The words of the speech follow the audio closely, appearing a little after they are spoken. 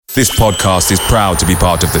This podcast is proud to be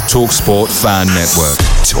part of the TalkSport Fan Network.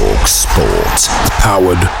 TalkSport.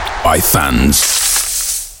 Powered by fans.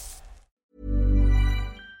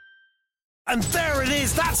 And there it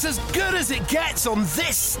is, that's as good as it gets on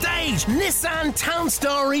this stage. Nissan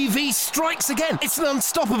Townstar EV strikes again. It's an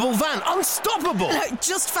unstoppable van, unstoppable.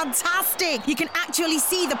 Just fantastic. You can actually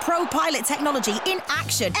see the Pro Pilot technology in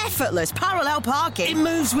action. Effortless parallel parking. It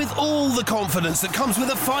moves with all the confidence that comes with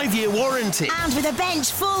a 5-year warranty. And with a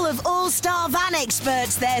bench full of all-star van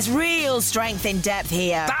experts, there's real strength in depth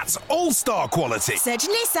here. That's all-star quality. Search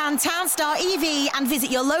Nissan Townstar EV and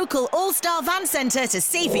visit your local all-star van centre to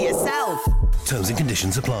see for yourself. Terms and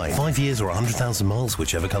conditions apply. 5 years or 100,000 miles,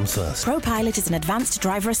 whichever comes first. ProPilot is an advanced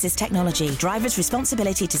driver assist technology. Driver's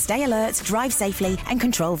responsibility to stay alert, drive safely, and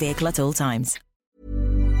control vehicle at all times.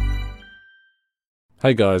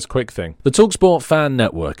 Hey guys, quick thing. The TalkSport Fan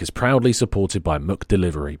Network is proudly supported by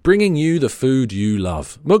McDelivery, bringing you the food you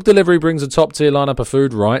love. McDelivery brings a top-tier lineup of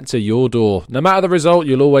food right to your door. No matter the result,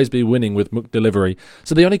 you'll always be winning with McDelivery.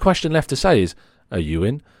 So the only question left to say is, are you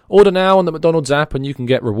in? Order now on the McDonald's app and you can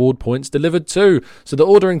get reward points delivered too. So the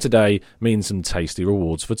ordering today means some tasty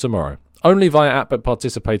rewards for tomorrow. Only via app at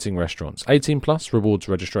participating restaurants. 18 plus, rewards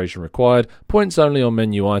registration required. Points only on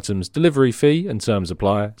menu items. Delivery fee and terms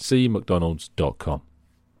apply. See mcdonalds.com.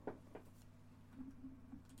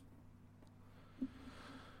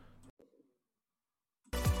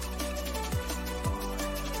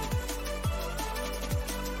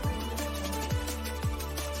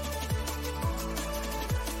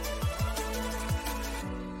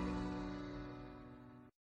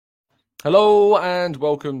 Hello and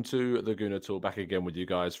welcome to the Gooner Talk, back again with you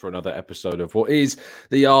guys for another episode of what is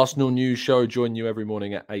the Arsenal News Show. Join you every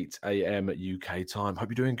morning at 8 a.m. UK time. Hope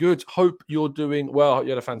you're doing good. Hope you're doing well. Hope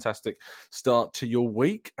you had a fantastic start to your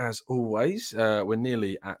week. As always, we're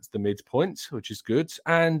nearly at the midpoint, which is good.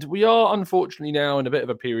 And we are unfortunately now in a bit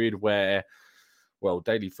of a period where, well,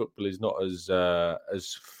 daily football is not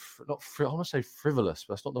I want to say frivolous,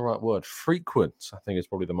 but that's not the right word. Frequent, I think, is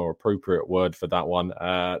probably the more appropriate word for that one.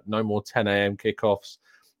 No more 10 a.m. kickoffs.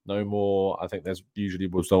 No more. I think there's usually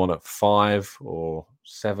was on at 5 or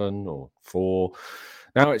 7 or 4.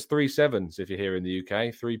 Now it's 3/7s if you're here in the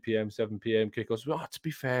UK. 3 p.m., 7 p.m. kickoffs. Well, to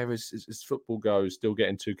be fair, as football goes, still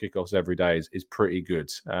getting 2 kickoffs every day is pretty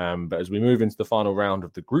good. But as we move into the final round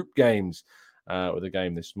of the group games, with a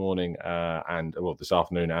game this morning this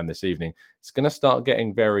afternoon and this evening, it's going to start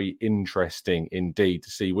getting very interesting indeed to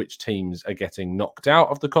see which teams are getting knocked out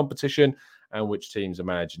of the competition and which teams are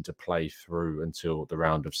managing to play through until the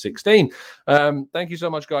round of 16. Thank you so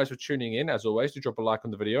much, guys, for tuning in. As always, do drop a like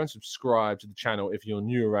on the video and subscribe to the channel if you're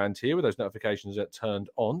new around here with those notifications that turned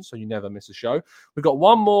on so you never miss a show. We've got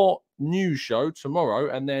one more news show tomorrow,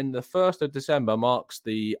 and then the 1st of December marks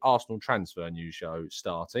the Arsenal transfer news show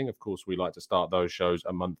starting. Of course, we like to start those shows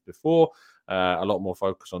a month before. A lot more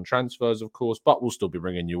focus on transfers, of course, but we'll still be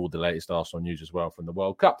bringing you all the latest Arsenal news as well from the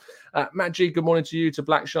World Cup. Matt G, good morning to you, to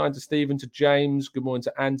Blackshine, to Stephen, to James. Good morning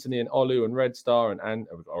to Anthony and Olu and Red Star. And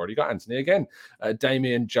we've already got Anthony again.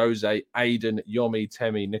 Damien, Jose, Aidan, Yomi,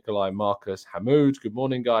 Temi, Nikolai, Marcus, Hamoud. Good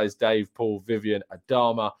morning, guys. Dave, Paul, Vivian,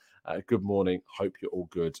 Adama. Good morning. Hope you're all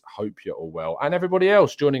good. Hope you're all well. And everybody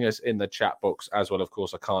else joining us in the chat box as well. Of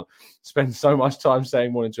course, I can't spend so much time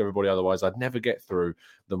saying morning to everybody. Otherwise, I'd never get through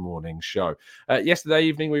the morning show. Yesterday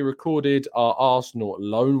evening, we recorded our Arsenal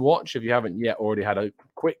Loan Watch. If you haven't yet already had a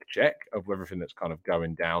quick check of everything that's kind of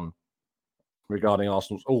going down regarding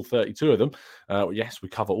Arsenal's, all 32 of them. Yes, we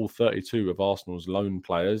cover all 32 of Arsenal's loan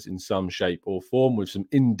players in some shape or form with some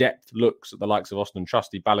in-depth looks at the likes of Austin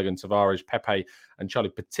Trusty, Balogun, Tavares, Pepe and Charlie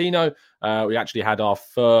Patino. We actually had our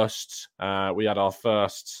first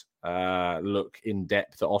look in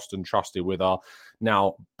depth at Austin Trusty with our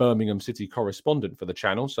now Birmingham City correspondent for the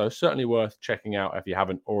channel. So certainly worth checking out if you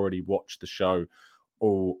haven't already watched the show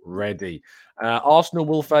already. Arsenal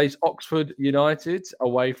will face Oxford United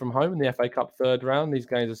away from home in the FA Cup third round. These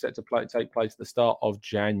games are set to take place at the start of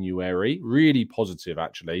January. Really positive,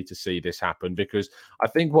 actually, to see this happen, because I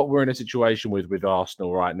think what we're in a situation with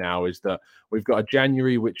Arsenal right now is that we've got a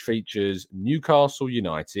January which features Newcastle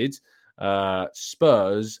United,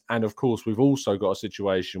 Spurs, and of course we've also got a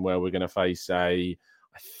situation where we're going to face a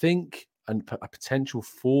potential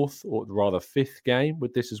fourth or rather fifth game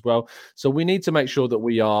with this as well. So we need to make sure that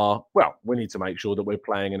we're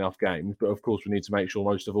playing enough games, but of course we need to make sure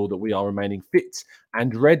most of all that we are remaining fit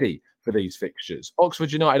and ready for these fixtures.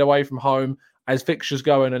 Oxford United away from home, as fixtures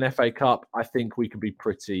go in an FA Cup, I think we could be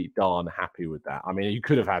pretty darn happy with that. I mean, you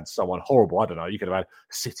could have had someone horrible. I don't know. You could have had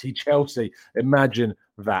City, Chelsea. Imagine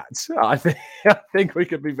that. I think we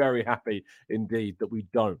could be very happy indeed that we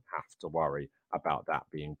don't have to worry about that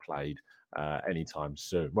being played anytime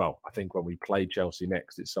soon. Well, I think when we play Chelsea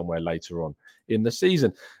next, it's somewhere later on in the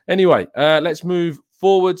season. Anyway, let's move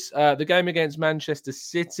forwards. The game against Manchester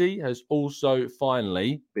City has also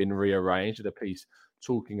finally been rearranged. A piece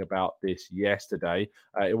talking about this yesterday.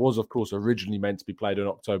 It was, of course, originally meant to be played on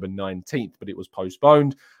October 19th, but it was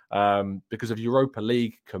postponed because of Europa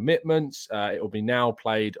League commitments. It will be now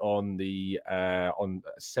played on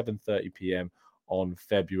 7:30 p.m. on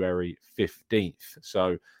February 15th.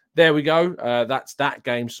 So there we go. That's that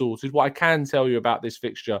game sorted. What I can tell you about this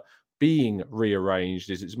fixture being rearranged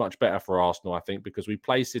is it's much better for Arsenal, I think, because we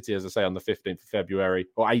play City, as I say, on the 15th of February,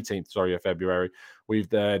 or 18th, sorry, of February.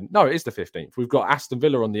 It is the 15th. We've got Aston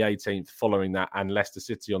Villa on the 18th following that, and Leicester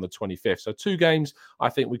City on the 25th. So 2 games, I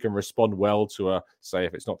think we can respond well to say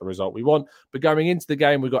if it's not the result we want. But going into the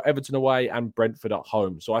game, we've got Everton away and Brentford at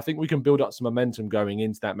home. So I think we can build up some momentum going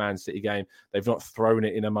into that Man City game. They've not thrown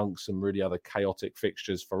it in amongst some really other chaotic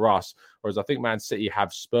fixtures for us. Whereas I think Man City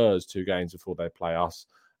have Spurs 2 games before they play us.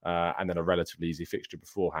 And then a relatively easy fixture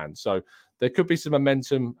beforehand. So there could be some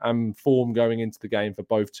momentum and form going into the game for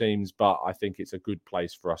both teams, but I think it's a good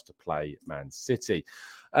place for us to play Man City.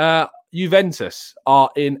 Juventus are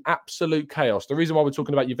in absolute chaos. The reason why we're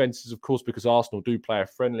talking about Juventus is, of course, because Arsenal do play a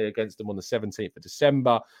friendly against them on the 17th of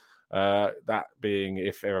December. That being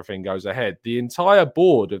if everything goes ahead. The entire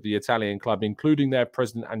board of the Italian club, including their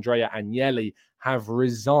president Andrea Agnelli, have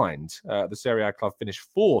resigned. The Serie A club finished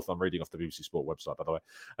 4th. I'm reading off the BBC Sport website, by the way.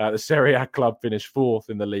 The Serie A club finished 4th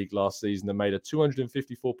in the league last season and made a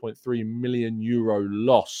 €254.3 million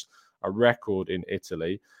loss, a record in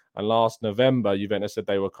Italy. And last November, Juventus said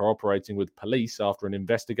they were cooperating with police after an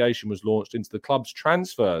investigation was launched into the club's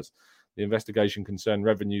transfers. The investigation concerned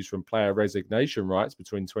revenues from player resignation rights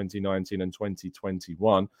between 2019 and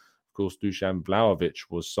 2021. Of course, Dusan Vlahovic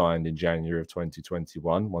was signed in January of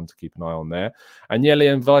 2021, one to keep an eye on there.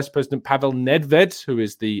 Agnelli and Vice President Pavel Nedved, who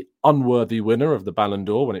is the unworthy winner of the Ballon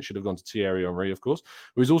d'Or when it should have gone to Thierry Henry, of course,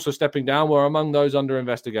 who is also stepping down, were among those under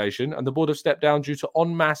investigation. And the board have stepped down due to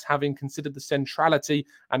en masse having considered the centrality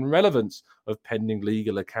and relevance of pending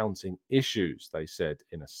legal accounting issues, they said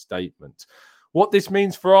in a statement. What this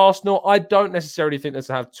means for Arsenal, I don't necessarily think this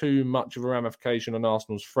will have too much of a ramification on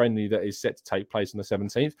Arsenal's friendly that is set to take place on the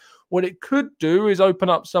 17th. What it could do is open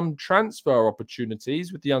up some transfer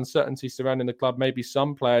opportunities with the uncertainty surrounding the club. Maybe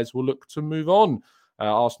some players will look to move on.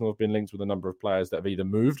 Arsenal have been linked with a number of players that have either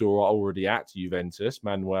moved or are already at Juventus.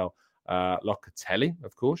 Manuel Locatelli,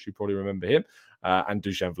 of course, you probably remember him. And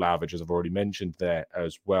Dusan Vlahovic, as I've already mentioned there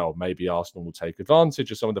as well. Maybe Arsenal will take advantage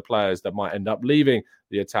of some of the players that might end up leaving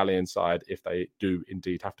the Italian side if they do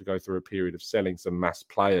indeed have to go through a period of selling some mass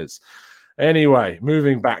players. Anyway,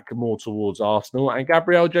 moving back more towards Arsenal, and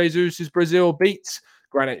Gabriel Jesus' Brazil beats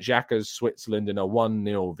Granit Xhaka's Switzerland in a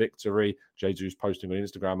 1-0 victory. Jesus posting on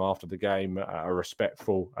Instagram after the game a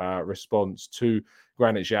respectful response to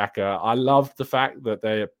Granit Xhaka. I loved the fact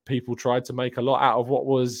that people tried to make a lot out of what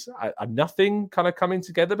was a nothing kind of coming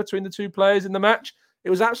together between the two players in the match. It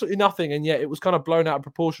was absolutely nothing, and yet it was kind of blown out of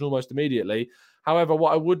proportion almost immediately. However,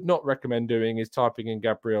 what I would not recommend doing is typing in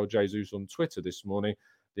Gabriel Jesus on Twitter this morning.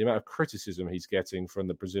 The amount of criticism he's getting from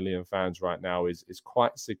the Brazilian fans right now is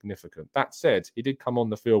quite significant. That said, he did come on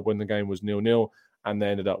the field when the game was 0-0 and they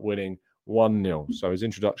ended up winning 1-0. So his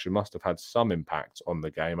introduction must have had some impact on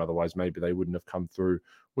the game. Otherwise, maybe they wouldn't have come through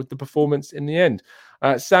with the performance in the end.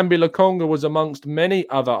 Sambi Lokonga was amongst many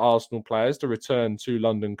other Arsenal players to return to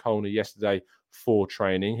London Colney yesterday for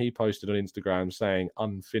training. He posted on Instagram saying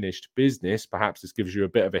unfinished business. Perhaps this gives you a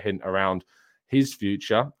bit of a hint around his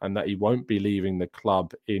future and that he won't be leaving the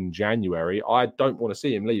club in January. I don't want to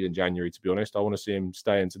see him leave in January, to be honest. I want to see him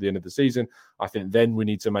stay until the end of the season. I think then we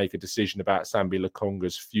need to make a decision about Sambi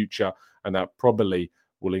Lokonga's future, and that probably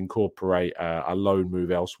will incorporate a loan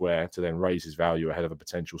move elsewhere to then raise his value ahead of a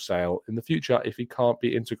potential sale in the future if he can't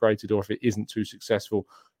be integrated or if it isn't too successful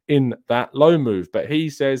in that loan move. But he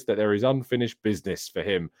says that there is unfinished business for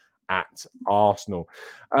him at Arsenal.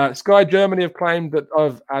 Sky Germany have claimed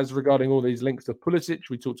that as regarding all these links to Pulisic,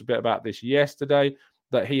 we talked a bit about this yesterday,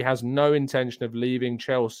 that he has no intention of leaving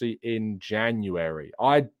Chelsea in January.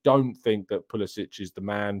 I don't think that Pulisic is the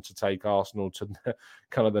man to take Arsenal to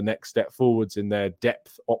kind of the next step forwards in their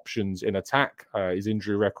depth options in attack. His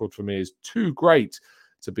injury record for me is too great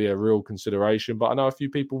to be a real consideration. But I know a few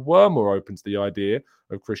people were more open to the idea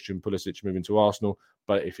of Christian Pulisic moving to Arsenal.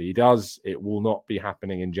 But if he does, it will not be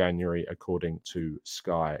happening in January, according to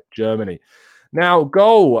Sky Germany. Now,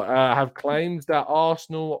 Goal have claimed that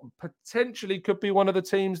Arsenal potentially could be one of the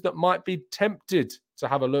teams that might be tempted to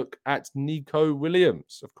have a look at Nico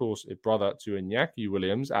Williams. Of course, a brother to Iñaki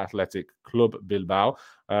Williams, Athletic Club Bilbao,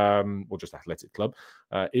 or just Athletic Club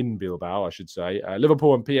in Bilbao, I should say.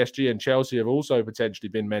 Liverpool and PSG and Chelsea have also potentially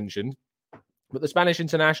been mentioned. But the Spanish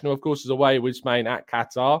international, of course, is away with Spain at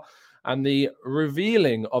Qatar. And the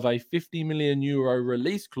revealing of a €50 million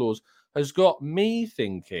release clause has got me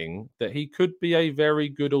thinking that he could be a very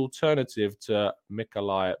good alternative to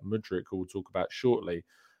Mudryk, who we'll talk about shortly.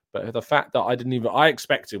 But the fact that I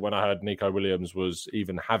expected when I heard Nico Williams was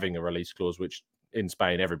even having a release clause, which in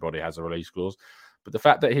Spain, everybody has a release clause. But the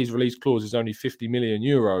fact that his release clause is only €50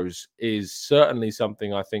 million is certainly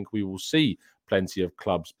something I think we will see plenty of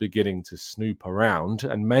clubs beginning to snoop around,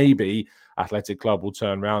 and maybe Athletic Club will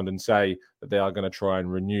turn around and say that they are going to try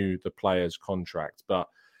and renew the player's contract. But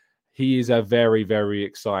he is a very, very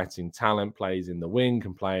exciting talent, plays in the wing,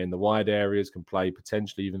 can play in the wide areas, can play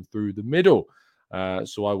potentially even through the middle.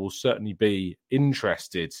 So I will certainly be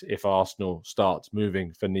interested if Arsenal starts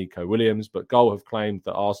moving for Nico Williams. But Goal have claimed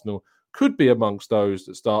that Arsenal could be amongst those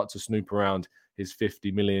that start to snoop around his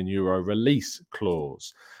 €50 million release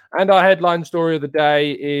clause. And our headline story of the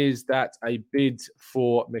day is that a bid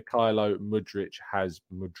for Mudryk has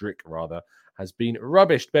been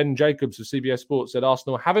rubbished. Ben Jacobs of CBS Sports said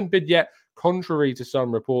Arsenal haven't bid yet. Contrary to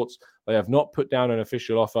some reports, they have not put down an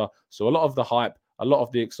official offer. So a lot of the hype, a lot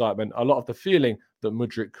of the excitement, a lot of the feeling that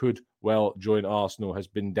Mudryk could well join Arsenal has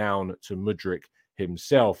been down to Mudryk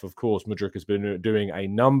himself. Of course, Mudryk has been doing a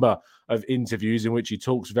number of interviews in which he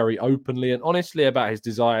talks very openly and honestly about his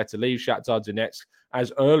desire to leave Shakhtar Donetsk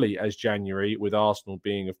as early as January, with Arsenal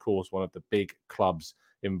being, of course, one of the big clubs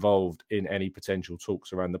involved in any potential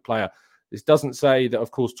talks around the player. This doesn't say that, of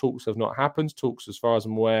course, talks have not happened. Talks, as far as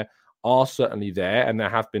I'm aware, are certainly there, and there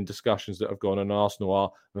have been discussions that have gone, and Arsenal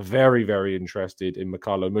are very, very interested in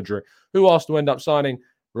Mudryk, who Arsenal end up signing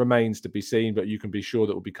remains to be seen, but you can be sure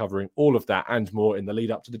that we'll be covering all of that and more in the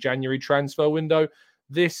lead up to the January transfer window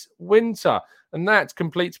this winter. And that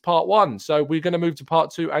completes part one. So we're going to move to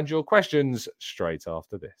part two and your questions straight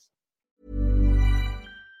after this.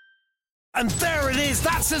 And there it is,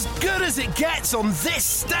 that's as good as it gets on this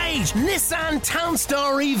stage. Nissan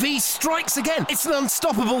Townstar EV strikes again. It's an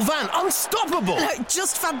unstoppable van, unstoppable.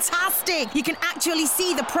 Just fantastic. You can actually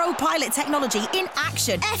see the Pro Pilot technology in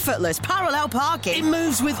action. Effortless parallel parking. It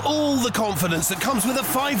moves with all the confidence that comes with a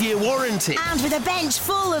 5-year warranty. And with a bench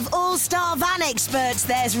full of all-star van experts,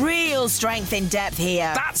 there's real strength in depth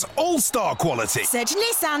here. That's all-star quality. Search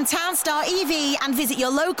Nissan Townstar EV and visit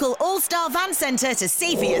your local all-star van centre to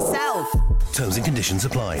see for yourself. Terms and conditions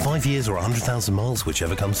apply. 5 years or 100,000 miles,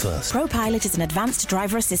 whichever comes first. Pro Pilot is an advanced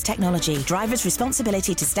driver assist technology. Driver's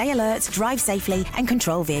responsibility to stay alert, drive safely, and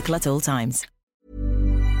control vehicle at all times.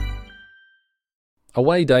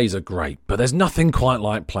 Away days are great, but there's nothing quite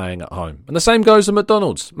like playing at home. And the same goes for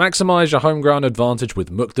McDonald's. Maximise your home ground advantage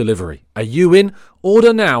with McDelivery. Are you in?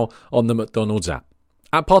 Order now on the McDonald's app.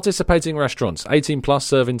 At participating restaurants, 18 plus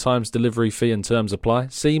serving times, delivery fee and terms apply.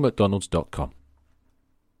 See mcdonalds.com.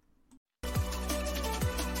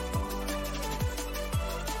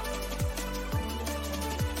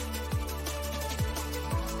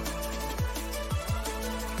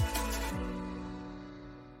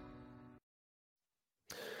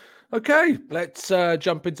 Okay, let's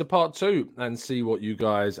jump into part two and see what you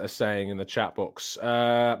guys are saying in the chat box.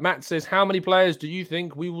 Matt says, how many players do you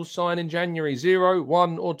think we will sign in January? 0,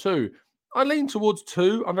 1 or 2? I lean towards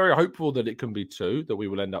 2. I'm very hopeful that it can be 2 that we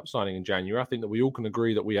will end up signing in January. I think that we all can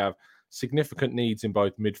agree that we have significant needs in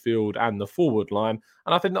both midfield and the forward line.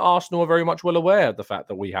 And I think that Arsenal are very much well aware of the fact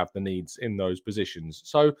that we have the needs in those positions.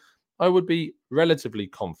 So I would be relatively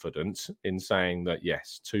confident in saying that,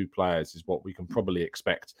 yes, 2 players is what we can probably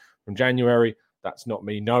expect from January. That's not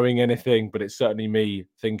me knowing anything, but it's certainly me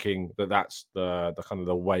thinking that that's the kind of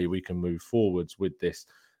the way we can move forwards with this,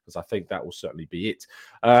 because I think that will certainly be it.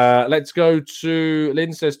 Let's go to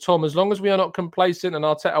Lynn says, Tom, as long as we are not complacent and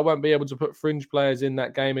Arteta won't be able to put fringe players in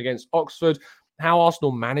that game against Oxford, how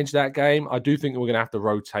Arsenal manage that game, I do think that we're going to have to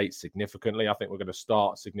rotate significantly. I think we're going to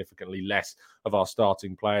start significantly less of our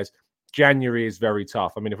starting players. January is very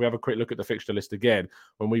tough. I mean, if we have a quick look at the fixture list again,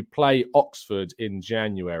 when we play Oxford in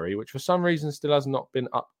January, which for some reason still has not been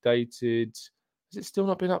updated. Has it still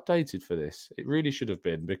not been updated for this? It really should have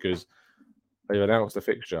been, because they've announced the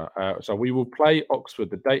fixture. So we will play Oxford.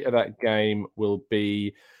 The date of that game will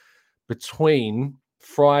be between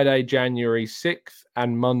Friday, January 6th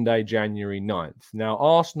and Monday, January 9th. Now,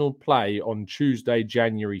 Arsenal play on Tuesday,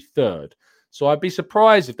 January 3rd. So I'd be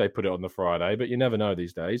surprised if they put it on the Friday, but you never know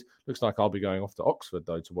these days. Looks like I'll be going off to Oxford,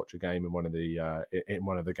 though, to watch a game in one of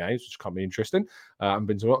the games, which can be interesting. I haven't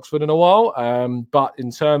been to Oxford in a while. But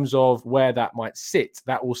in terms of where that might sit,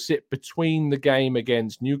 that will sit between the game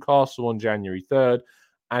against Newcastle on January 3rd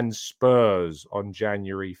and Spurs on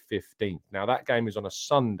January 15th. Now, that game is on a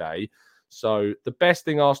Sunday. So the best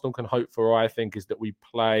thing Arsenal can hope for, I think, is that we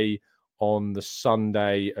play on the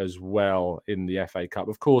Sunday as well in the FA Cup.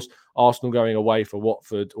 Of course, Arsenal going away for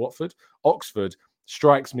Oxford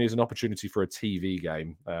strikes me as an opportunity for a TV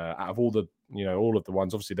game. Out of all of the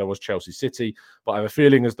ones, obviously there was Chelsea City, but I have a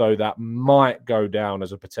feeling as though that might go down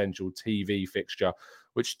as a potential TV fixture,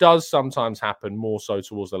 which does sometimes happen more so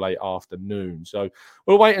towards the late afternoon. So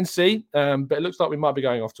we'll wait and see. But it looks like we might be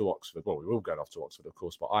going off to Oxford. Well, we will go off to Oxford, of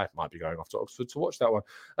course, but I might be going off to Oxford to watch that one.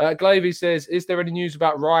 Glavy says, is there any news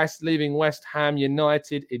about Rice leaving West Ham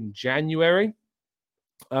United in January?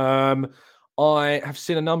 I have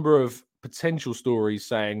seen a number of potential stories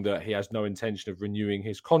saying that he has no intention of renewing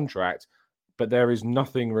his contract, but there is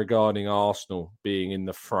nothing regarding Arsenal being in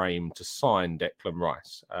the frame to sign Declan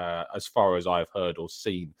Rice. As far as I've heard or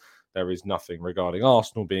seen, there is nothing regarding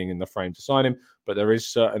Arsenal being in the frame to sign him, but there is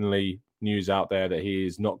certainly news out there that he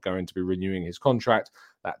is not going to be renewing his contract.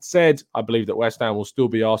 That said, I believe that West Ham will still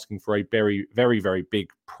be asking for a very, very, very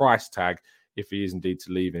big price tag if he is indeed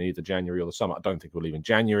to leave in either January or the summer. I don't think he'll leave in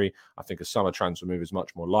January. I think a summer transfer move is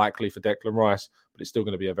much more likely for Declan Rice, but it's still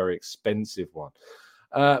going to be a very expensive one.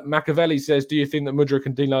 Machiavelli says, do you think that Mudryk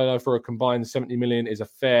and Dinilo for a combined 70 million is a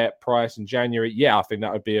fair price in January? Yeah, I think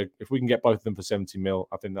that would be if we can get both of them for 70 mil,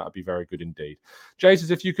 I think that would be very good indeed. Jay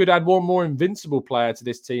says, if you could add one more invincible player to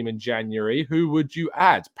this team in January, who would you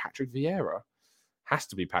add? Patrick Vieira. Has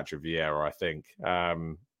to be Patrick Vieira, I think.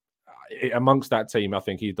 Amongst that team, I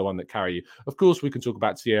think he's the one that carry you. Of course, we can talk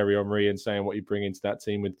about Thierry Henry and saying what you bring into that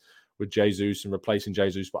team with Jesus and replacing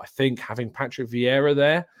Jesus, but I think having Patrick Vieira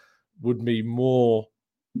there would be more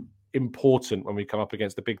important when we come up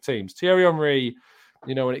against the big teams. Thierry Henry,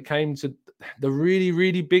 when it came to the really,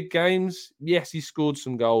 really big games, yes, he scored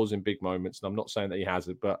some goals in big moments, and I'm not saying that he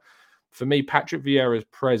hasn't, but for me, Patrick Vieira's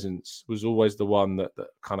presence was always the one that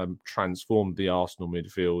kind of transformed the Arsenal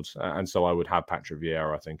midfield. And so I would have Patrick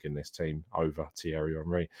Vieira, I think, in this team over Thierry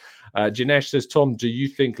Henry. Janesh says, Tom, do you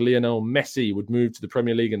think Lionel Messi would move to the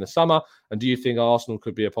Premier League in the summer? And do you think Arsenal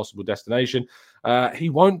could be a possible destination? He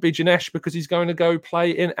won't be, Janesh, because he's going to go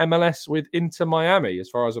play in MLS with Inter Miami. As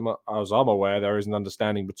far as I'm aware, there is an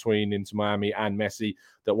understanding between Inter Miami and Messi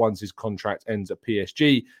that once his contract ends at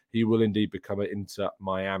PSG, he will indeed become an Inter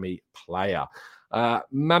Miami player.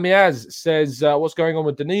 Mamiaz says, what's going on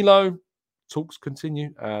with Danilo? Talks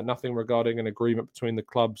continue. Nothing regarding an agreement between the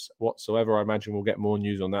clubs whatsoever. I imagine we'll get more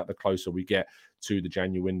news on that the closer we get to the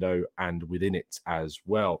January window and within it as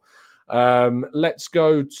well. Let's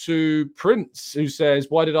go to Prince, who says,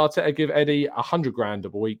 why did Arteta give Eddie 100 grand a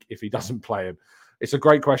week if he doesn't play him? It's a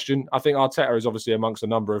great question. I think Arteta is obviously amongst a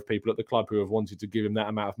number of people at the club who have wanted to give him that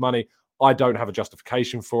amount of money. I don't have a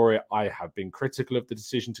justification for it. I have been critical of the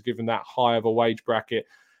decision to give him that high of a wage bracket.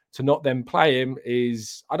 To not then play him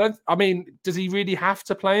does he really have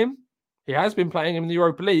to play him? He has been playing him in the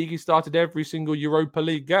Europa League. He started every single Europa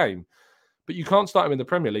League game. But you can't start him in the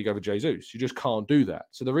Premier League over Jesus. You just can't do that.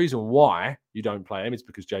 So the reason why you don't play him is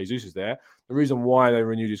because Jesus is there. The reason why they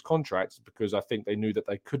renewed his contract is because I think they knew that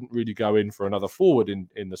they couldn't really go in for another forward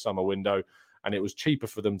in the summer window. And it was cheaper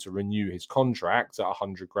for them to renew his contract at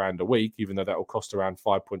 100 grand a week, even though that will cost around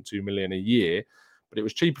 5.2 million a year. But it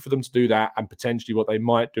was cheaper for them to do that. And potentially what they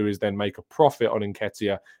might do is then make a profit on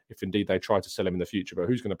Nketiah if indeed they try to sell him in the future. But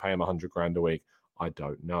who's going to pay him 100 grand a week? I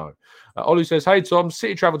don't know. Olu says, hey, Tom,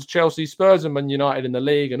 City travelled to Chelsea, Spurs and Man United in the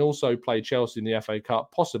league and also play Chelsea in the FA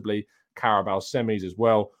Cup, possibly Carabao semis as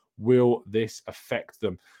well. Will this affect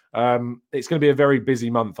them? It's going to be a very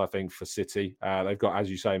busy month, I think, for City. They've got,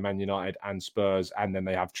 as you say, Man United and Spurs, and then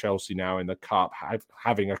they have Chelsea now in the Cup,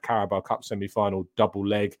 having a Carabao Cup semi-final double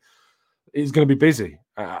leg. It's going to be busy.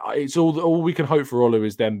 It's all we can hope for Olu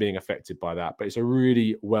is them being affected by that. But it's a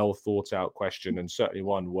really well thought out question and certainly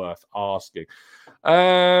one worth asking.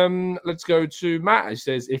 Let's go to Matt. He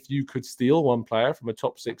says, if you could steal one player from a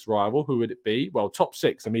top six rival, who would it be? Well, top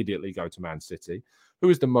six immediately go to Man City. Who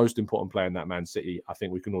is the most important player in that Man City? I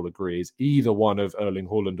think we can all agree is either one of Erling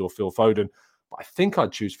Haaland or Phil Foden. But I think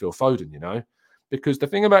I'd choose Phil Foden, because the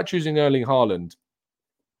thing about choosing Erling Haaland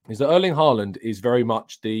is that Erling Haaland is very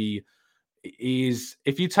much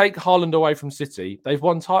if you take Haaland away from City, they've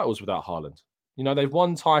won titles without Haaland. They've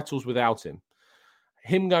won titles without him.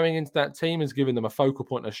 Him going into that team has given them a focal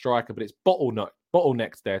point and a striker, but it's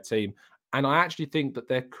bottlenecked their team. And I actually think that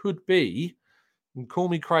there could be and call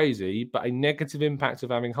me crazy, but a negative impact of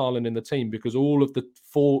having Haaland in the team because all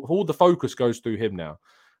the focus goes through him now.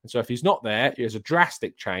 And so if he's not there, there's a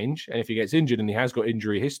drastic change. And if he gets injured and he has got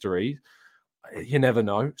injury history, you never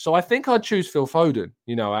know. So I think I'd choose Phil Foden,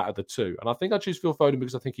 out of the two. And I think I'd choose Phil Foden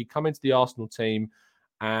because I think he'd come into the Arsenal team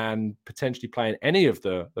and potentially play in any of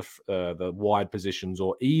the wide positions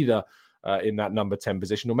or either in that number 10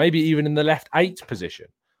 position or maybe even in the left 8 position.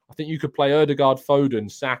 I think you could play Ødegaard,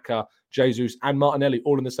 Foden, Saka, Jesus and Martinelli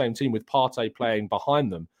all in the same team with Partey playing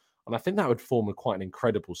behind them. And I think that would form quite an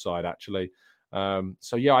incredible side, actually.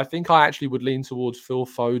 I think I actually would lean towards Phil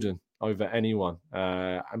Foden over anyone.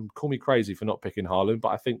 And call me crazy for not picking Haaland, but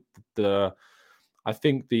I think the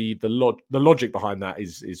logic behind that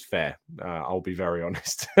is fair. I'll be very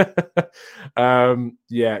honest.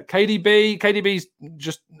 KDB's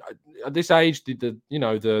just at this age.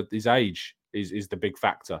 His age is the big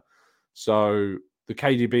factor. So the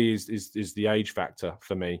KDB is the age factor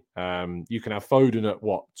for me. You can have Foden at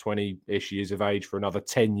 20-ish years of age for another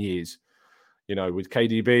 10 years. With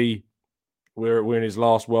KDB, we're in his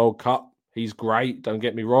last World Cup. He's great. Don't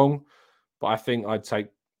get me wrong, but I think I'd take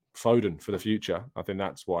Foden for the future. I think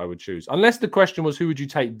that's what I would choose. Unless the question was, who would you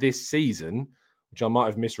take this season? Which I might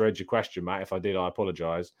have misread your question, Matt. If I did, I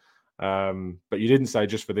apologise. But you didn't say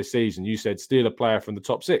just for this season. You said steal a player from the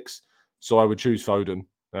top 6. So I would choose Foden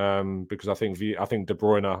because I think De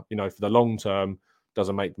Bruyne, for the long term,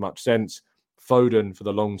 doesn't make much sense. Foden for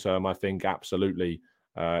the long term, I think absolutely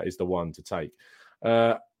is the one to take.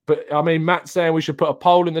 But I mean, Matt's saying we should put a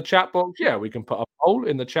poll in the chat box. Yeah, we can put a poll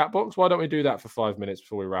in the chat box. Why don't we do that for 5 minutes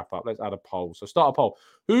before we wrap up? Let's add a poll. So start a poll.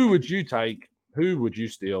 Who would you take? Who would you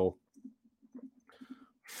steal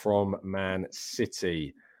from Man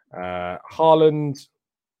City? Haaland,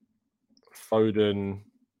 Foden,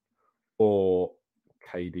 or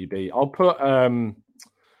KDB? I'll put. I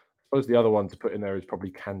suppose the other one to put in there is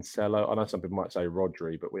probably Cancelo. I know some people might say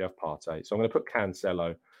Rodri, but we have Partey, so I'm going to put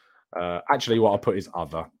Cancelo. Actually, what I'll put is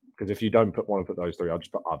other, because if you don't want to put those 3, I'll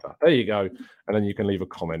just put other. There you go. And then you can leave a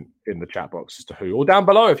comment in the chat box as to who, or down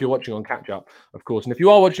below if you're watching on Catch Up, of course. And if you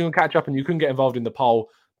are watching on Catch Up and you couldn't get involved in the poll,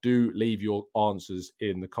 do leave your answers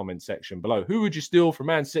in the comment section below. Who would you steal from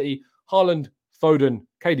Man City? Haaland, Foden,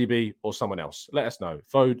 KDB, or someone else? Let us know.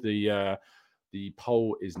 The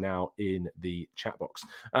poll is now in the chat box.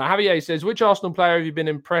 Javier says, which Arsenal player have you been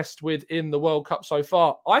impressed with in the World Cup so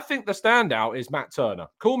far? I think the standout is Matt Turner.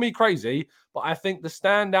 Call me crazy, but I think the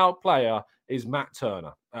standout player is Matt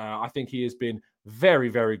Turner. I think he has been very,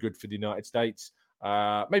 very good for the United States.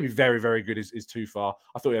 Maybe very, very good is too far.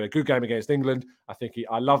 I thought he had a good game against England. I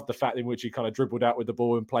loved the fact in which he kind of dribbled out with the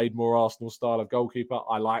ball and played more Arsenal style of goalkeeper.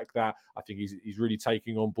 I like that. I think he's really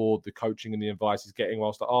taking on board the coaching and the advice he's getting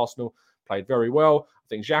whilst at Arsenal. Played very well. I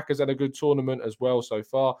think Xhaka's had a good tournament as well so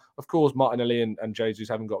far. Of course, Martinelli and Jesus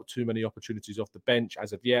haven't got too many opportunities off the bench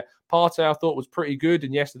as of yet. Partey, I thought, was pretty good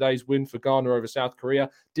in yesterday's win for Ghana over South Korea.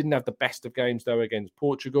 Didn't have the best of games, though, against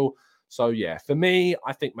Portugal. So, yeah, for me,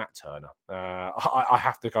 I think Matt Turner. I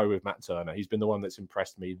have to go with Matt Turner. He's been the one that's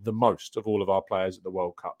impressed me the most of all of our players at the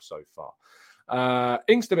World Cup so far.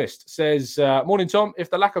 Inkstermist says, morning, Tom. If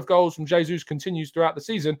the lack of goals from Jesus continues throughout the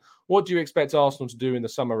season, what do you expect Arsenal to do in the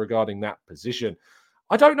summer regarding that position?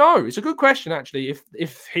 I don't know. It's a good question, actually.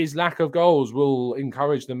 If his lack of goals will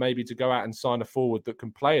encourage them maybe to go out and sign a forward that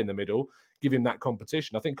can play in the middle, give him that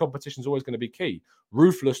competition. I think competition is always going to be key.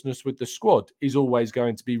 Ruthlessness with the squad is always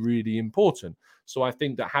going to be really important. So I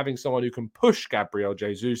think that having someone who can push Gabriel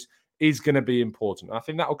Jesus is going to be important. I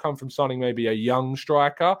think that will come from signing maybe a young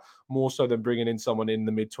striker, more so than bringing in someone in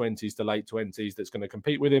the mid-20s to late 20s that's going to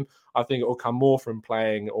compete with him. I think it will come more from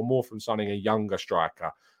signing a younger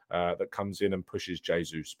striker that comes in and pushes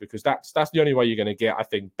Jesus, because that's the only way you're going to get, I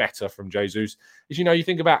think, better from Jesus. Is, you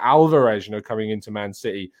think about Alvarez, coming into Man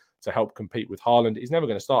City to help compete with Haaland. He's never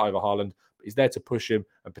going to start over Haaland, but he's there to push him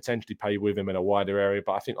and potentially play with him in a wider area.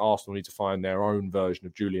 But I think Arsenal need to find their own version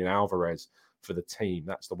of Julian Alvarez for the team.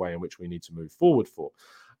 That's the way in which we need to move forward for.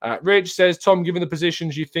 Rich says, Tom, given the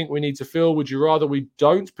positions you think we need to fill, would you rather we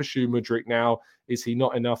don't pursue Mudryk now? Is he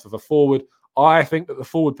not enough of a forward? I think that the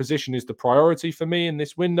forward position is the priority for me in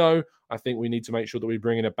this window. I think we need to make sure that we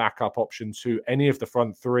bring in a backup option to any of the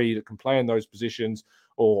front 3 that can play in those positions.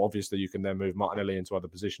 Or obviously you can then move Martinelli into other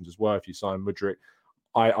positions as well if you sign Mudryk.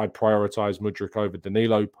 I'd prioritise Mudryk over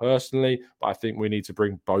Danilo personally, but I think we need to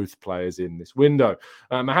bring both players in this window.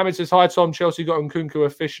 Mohammed says, hi, Tom. Chelsea got Nkunku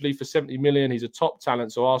officially for 70 million. He's a top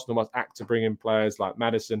talent, so Arsenal must act to bring in players like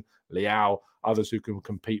Maddison, Leao, others who can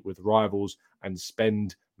compete with rivals and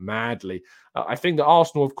spend madly. I think that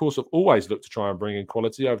Arsenal, of course, have always looked to try and bring in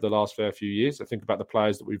quality over the last fair few years. I think about the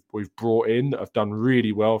players that we've brought in that have done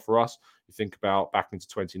really well for us. You think about back into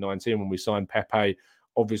 2019 when we signed Pepe.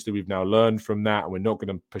 Obviously, we've now learned from that, and we're not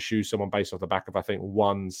going to pursue someone based off the back of, I think,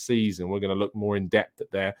 one season. We're going to look more in depth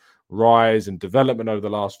at their rise and development over the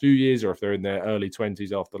last few years, or if they're in their early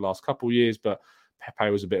 20s after the last couple of years. But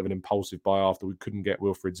Pepe was a bit of an impulsive buy after we couldn't get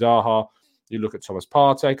Wilfried Zaha. You look at Thomas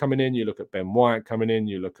Partey coming in, you look at Ben White coming in,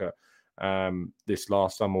 you look at this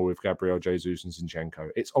last summer with Gabriel Jesus and Zinchenko.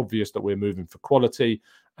 It's obvious that we're moving for quality,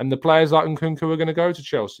 and the players like Nkunku are going to go to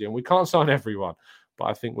Chelsea, and we can't sign everyone. But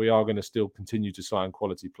I think we are going to still continue to sign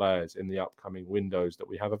quality players in the upcoming windows that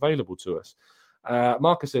we have available to us.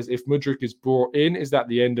 Marcus says, if Mudryk is brought in, is that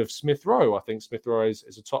the end of Smith Rowe? I think Smith Rowe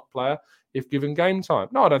is a top player if given game time.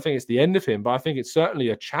 No, I don't think it's the end of him, but I think it's certainly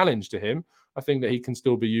a challenge to him. I think that he can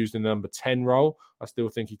still be used in the number 10 role. I still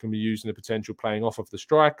think he can be used in the potential playing off of the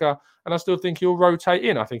striker. And I still think he'll rotate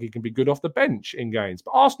in. I think he can be good off the bench in games.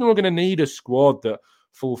 But Arsenal are going to need a squad that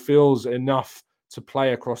fulfills enough to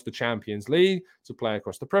play across the Champions League, to play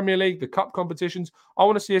across the Premier League, the cup competitions. I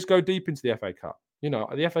want to see us go deep into the FA Cup. You know,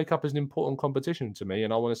 the FA Cup is an important competition to me,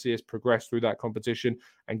 and I want to see us progress through that competition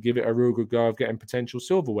and give it a real good go of getting potential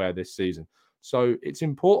silverware this season. So it's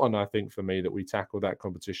important, I think, for me that we tackle that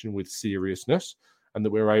competition with seriousness and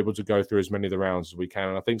that we're able to go through as many of the rounds as we can.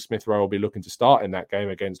 And I think Smith Rowe will be looking to start in that game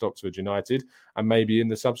against Oxford United and maybe in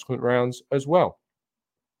the subsequent rounds as well.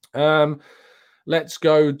 Let's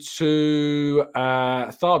go to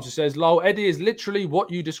Tharbs, who says, Lol, Eddie is literally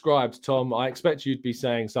what you described, Tom. I expect you'd be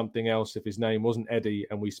saying something else if his name wasn't Eddie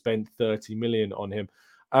and we spent 30 million on him.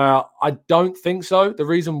 I don't think so. The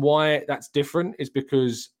reason why that's different is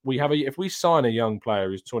because if we sign a young player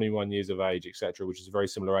who's 21 years of age, etc., which is a very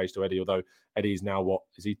similar age to Eddie, although Eddie's now, what,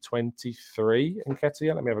 is he 23 in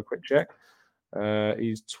Nketiah? Let me have a quick check.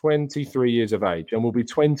 He's 23 years of age and will be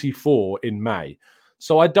 24 in May.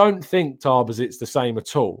 So I don't think, Tarbers, it's the same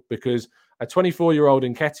at all, because a 24-year-old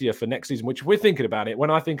Nketiah for next season, which we're thinking about it, when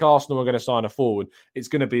I think Arsenal are going to sign a forward, it's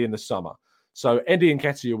going to be in the summer. So Eddie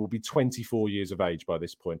Nketiah will be 24 years of age by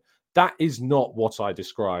this point. That is not what I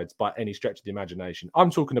described by any stretch of the imagination. I'm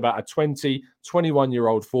talking about a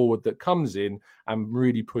 21-year-old forward that comes in and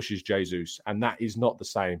really pushes Jesus, and that is not the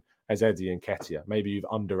same as Eddie Nketiah. Maybe you've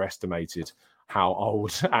underestimated how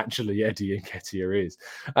old actually Eddie Nketiah is.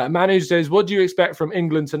 Manu says, what do you expect from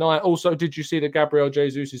England tonight? Also, did you see the Gabriel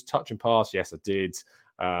Jesus' touch and pass? Yes, I did.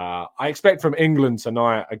 I expect from England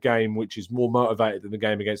tonight a game which is more motivated than the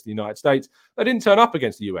game against the United States. They didn't turn up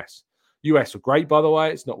against the US. US were great, by the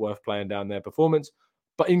way. It's not worth playing down their performance.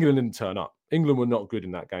 But England didn't turn up. England were not good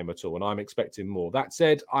in that game at all, and I'm expecting more. That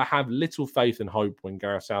said, I have little faith and hope when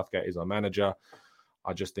Gareth Southgate is our manager.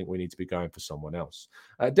 I just think we need to be going for someone else.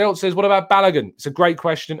 Delt says, what about Balogun? It's a great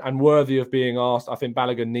question and worthy of being asked. I think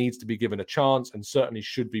Balogun needs to be given a chance and certainly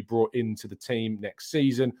should be brought into the team next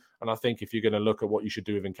season. And I think if you're going to look at what you should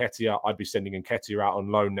do with Nketiah, I'd be sending Nketiah out on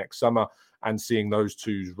loan next summer and seeing those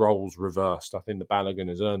two roles reversed. I think the Balogun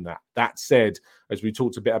has earned that. That said, as we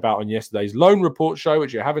talked a bit about on yesterday's loan report show,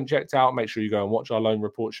 which you haven't checked out, make sure you go and watch our loan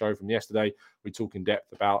report show from yesterday. We talk in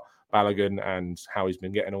depth about Balogun and how he's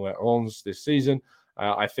been getting on this season.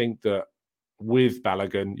 I think that with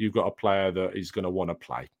Balogun, you've got a player that is going to want to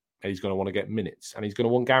play. He's going to want to get minutes and he's going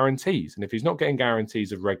to want guarantees. And if he's not getting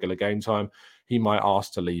guarantees of regular game time, he might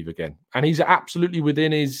ask to leave again. And he's absolutely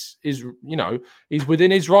within he's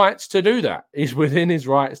within his rights to do that. He's within his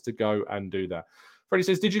rights to go and do that. Freddie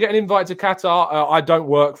says, did you get an invite to Qatar? I don't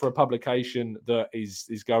work for a publication that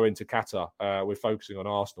is going to Qatar. We're focusing on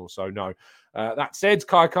Arsenal, so no. That said,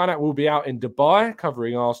 Kai Karnak will be out in Dubai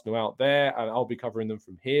covering Arsenal out there, and I'll be covering them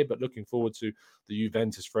from here, but looking forward to the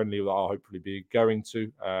Juventus friendly that I'll hopefully be going to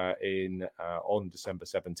on December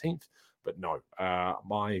 17th. But no,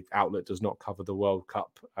 my outlet does not cover the World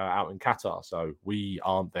Cup out in Qatar, so we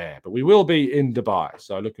aren't there. But we will be in Dubai,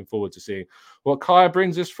 so looking forward to seeing what Kaya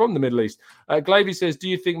brings us from the Middle East. Glavy says, do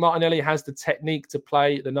you think Martinelli has the technique to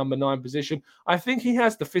play the number 9 position? I think he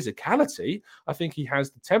has the physicality. I think he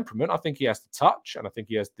has the temperament. I think he has the touch, and I think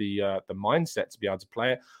he has the mindset to be able to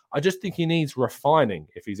play it. I just think he needs refining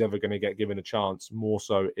if he's ever going to get given a chance, more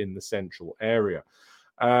so in the central area.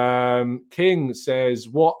 King says,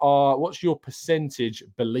 what's your percentage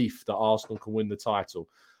belief that Arsenal can win the title?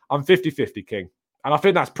 I'm 50-50, King. And I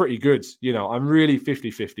think that's pretty good. You know, I'm really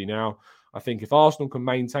 50-50 now. I think if Arsenal can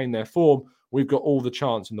maintain their form, we've got all the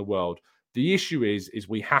chance in the world. The issue is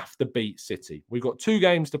we have to beat City. We've got 2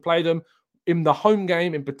 games to play them. In the home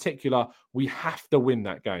game in particular, we have to win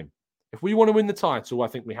that game. If we want to win the title, I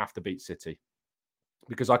think we have to beat City.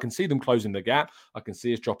 Because I can see them closing the gap. I can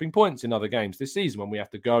see us dropping points in other games this season when we have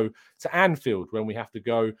to go to Anfield, when we have to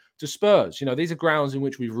go to Spurs. You know, these are grounds in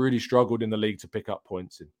which we've really struggled in the league to pick up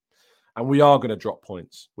points in. And we are going to drop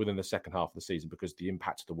points within the second half of the season because the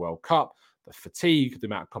impact of the World Cup, the fatigue, the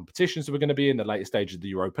amount of competitions that we're going to be in, the later stages of the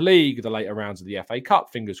Europa League, the later rounds of the FA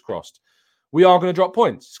Cup, fingers crossed. We are going to drop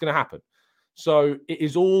points. It's going to happen. So it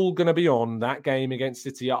is all going to be on that game against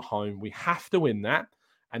City at home. We have to win that.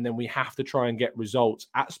 And then we have to try and get results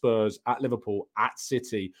at Spurs, at Liverpool, at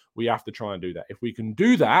City. We have to try and do that. If we can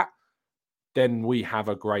do that, then we have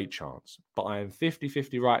a great chance. But I am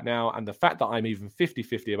 50-50 right now. And the fact that I'm even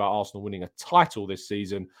 50-50 about Arsenal winning a title this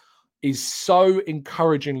season is so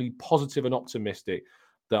encouragingly positive and optimistic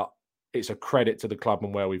that it's a credit to the club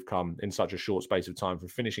and where we've come in such a short space of time, from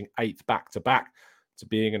finishing 8th back-to-back to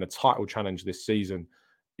being in a title challenge this season,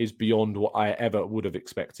 is beyond what I ever would have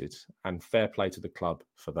expected. And fair play to the club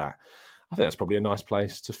for that. I think that's probably a nice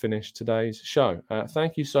place to finish today's show.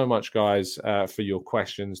 Thank you so much, guys, for your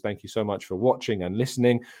questions. Thank you so much for watching and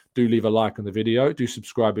listening. Do leave a like on the video. Do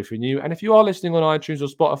subscribe if you're new. And if you are listening on iTunes or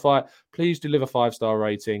Spotify, please do leave a 5-star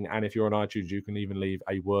rating. And if you're on iTunes, you can even leave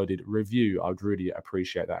a worded review. I would really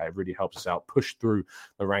appreciate that. It really helps us out, push through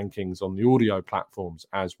the rankings on the audio platforms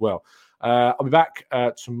as well. I'll be back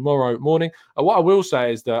tomorrow morning. What I will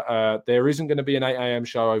say is that there isn't going to be an 8 a.m.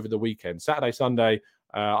 show over the weekend. Saturday, Sunday,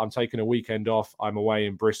 I'm taking a weekend off. I'm away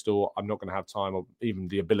in Bristol. I'm not going to have time or even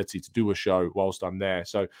the ability to do a show whilst I'm there.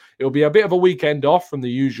 So it'll be a bit of a weekend off from the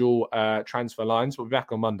usual transfer lines. We'll be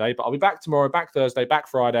back on Monday, but I'll be back tomorrow, back Thursday, back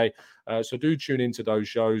Friday. So do tune into those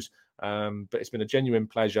shows. But it's been a genuine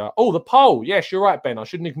pleasure. Oh, the poll. Yes, you're right, Ben. I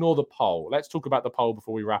shouldn't ignore the poll. Let's talk about the poll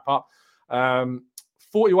before we wrap up. 41%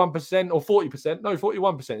 or 40%. No,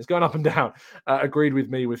 41%. It's going up and down. Agreed with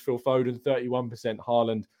me with Phil Foden. 31%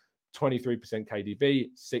 Haaland. 23%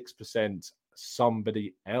 KDB, 6%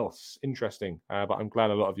 somebody else. Interesting, but I'm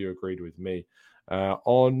glad a lot of you agreed with me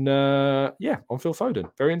on Phil Foden.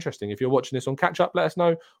 Very interesting. If you're watching this on catch up, let us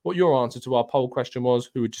know what your answer to our poll question was.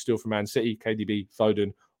 Who would you steal from Man City, KDB,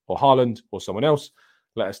 Foden, or Haaland, or someone else?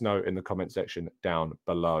 Let us know in the comment section down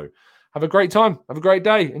below. Have a great time. Have a great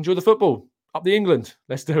day. Enjoy the football. Up the England.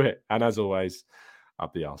 Let's do it. And as always,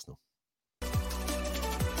 up the Arsenal.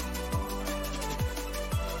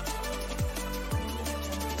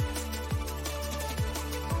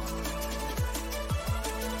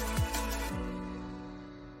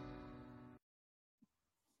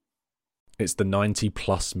 It's the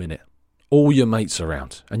 90-plus minute. All your mates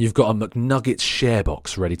around, and you've got a McNuggets share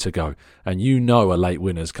box ready to go, and you know a late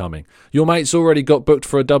winner's coming. Your mate's already got booked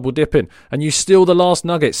for a double dipping, and you steal the last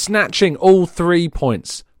nugget, snatching all 3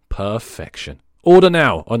 points. Perfection. Order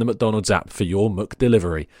now on the McDonald's app for your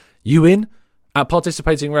McDelivery. You in? At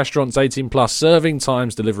participating restaurants, 18 plus, serving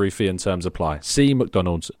times, delivery fee and terms apply. See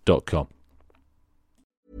mcdonalds.com.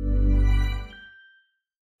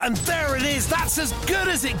 And there it is, that's as good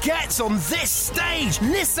as it gets on this stage.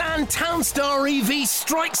 Nissan Townstar EV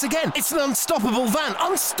strikes again. It's an unstoppable van,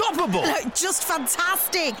 unstoppable. Look, just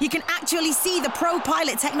fantastic. You can actually see the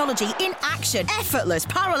ProPilot technology in action. Effortless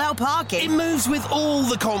parallel parking. It moves with all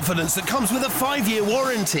the confidence that comes with a 5-year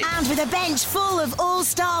warranty. And with a bench full of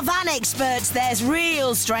all-star van experts, there's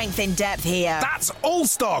real strength in depth here. That's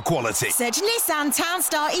all-star quality. Search Nissan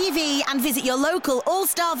Townstar EV and visit your local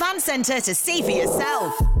all-star van centre to see for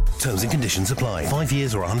yourself. Terms and conditions apply. 5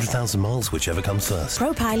 years or 100,000 miles, whichever comes first.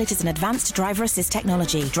 ProPilot is an advanced driver assist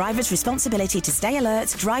technology. Driver's responsibility to stay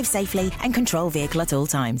alert, drive safely, and control vehicle at all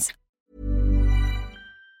times.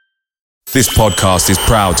 This podcast is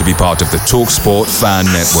proud to be part of the TalkSport Fan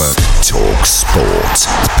Network. TalkSport.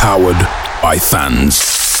 Powered by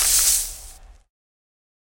fans.